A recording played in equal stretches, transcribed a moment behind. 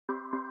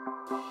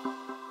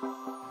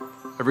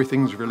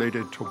everything's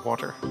related to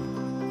water.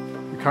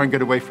 We can't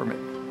get away from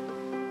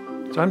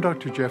it. So I'm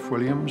Dr. Jeff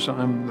Williams.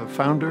 I'm the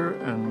founder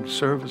and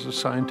serve as a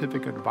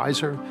scientific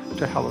advisor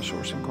to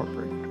HaloSource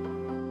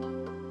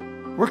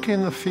Incorporated. Working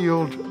in the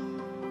field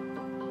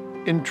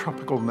in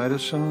tropical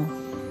medicine,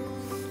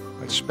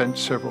 I spent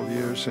several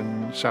years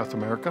in South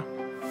America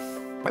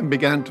and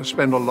began to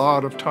spend a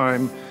lot of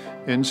time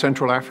in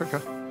Central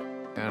Africa.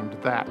 And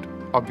that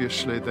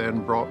obviously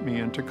then brought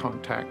me into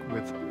contact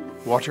with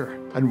water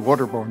and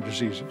waterborne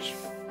diseases.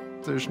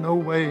 There's no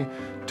way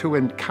to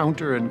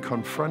encounter and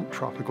confront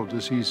tropical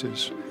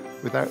diseases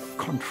without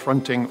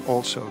confronting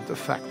also the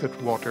fact that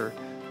water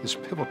is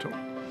pivotal.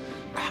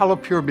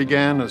 HaloPure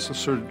began as a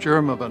sort of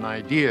germ of an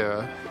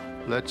idea.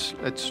 Let's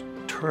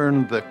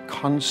turn the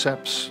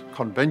concepts,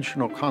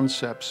 conventional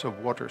concepts of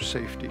water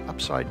safety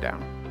upside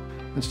down.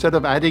 Instead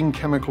of adding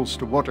chemicals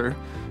to water,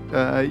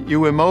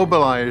 you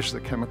immobilize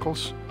the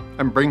chemicals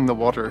and bring the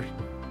water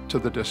to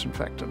the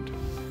disinfectant.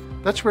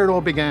 That's where it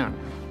all began.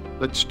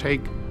 Let's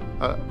take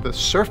the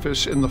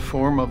surface in the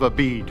form of a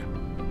bead.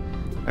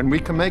 And we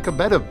can make a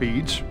bed of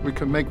beads. We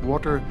can make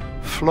water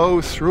flow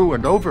through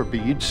and over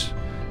beads.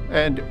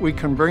 And we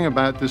can bring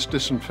about this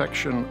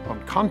disinfection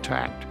on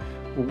contact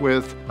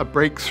with a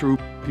breakthrough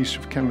piece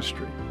of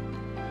chemistry.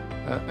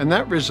 And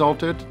that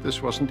resulted,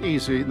 this wasn't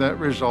easy, that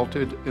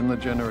resulted in the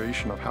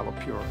generation of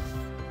HaloPure.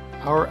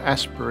 Our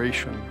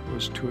aspiration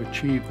was to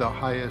achieve the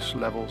highest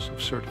levels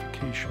of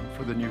certification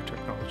for the new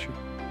technology.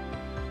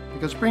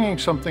 Because bringing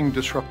something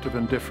disruptive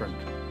and different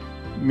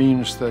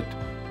means that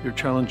you're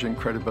challenging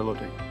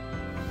credibility.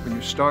 When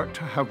you start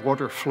to have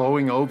water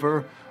flowing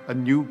over a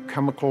new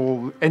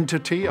chemical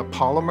entity, a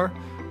polymer,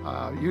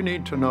 you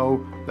need to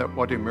know that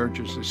what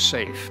emerges is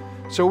safe.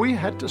 So we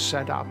had to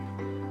set up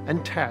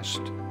and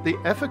test the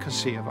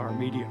efficacy of our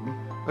medium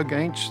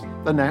against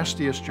the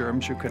nastiest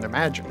germs you can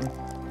imagine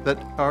that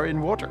are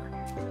in water.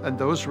 And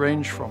those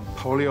range from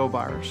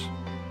poliovirus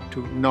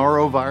to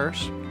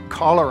norovirus,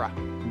 cholera,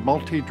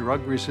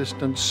 multi-drug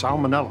resistant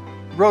salmonella,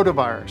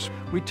 rotavirus.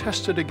 We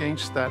tested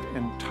against that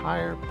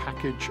entire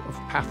package of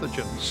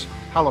pathogens.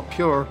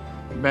 HaloPure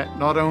met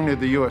not only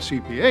the US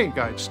EPA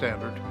guide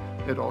standard,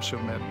 it also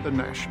met the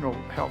National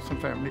Health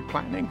and Family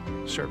Planning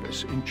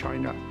Service in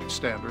China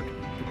standard,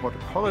 the Water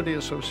Quality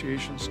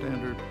Association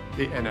standard,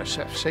 the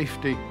NSF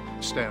safety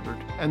standard.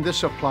 And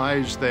this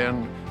applies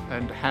then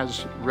and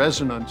has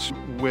resonance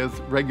with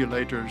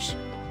regulators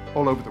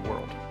all over the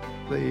world.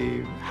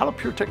 The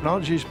HaloPure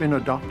technology has been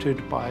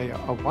adopted by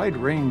a wide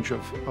range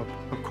of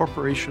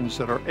corporations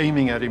that are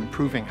aiming at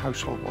improving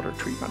household water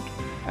treatment.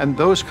 And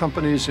those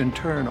companies in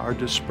turn are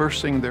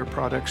dispersing their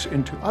products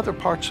into other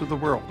parts of the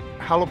world.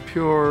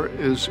 HaloPure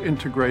is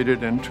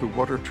integrated into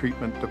water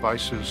treatment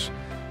devices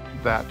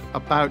that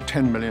about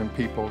 10 million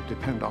people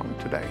depend on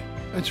today.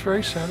 It's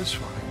very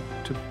satisfying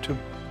to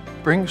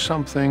bring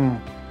something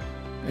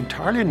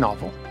entirely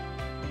novel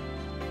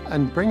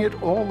and bring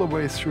it all the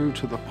way through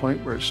to the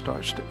point where it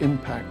starts to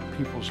impact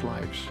people's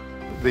lives.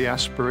 The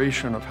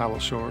aspiration of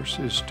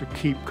HaloSource is to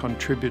keep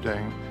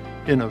contributing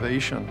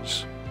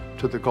innovations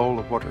to the goal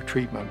of water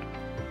treatment,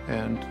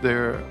 and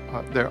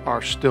there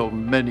are still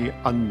many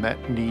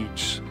unmet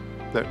needs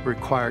that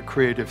require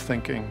creative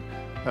thinking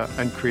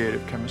and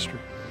creative chemistry.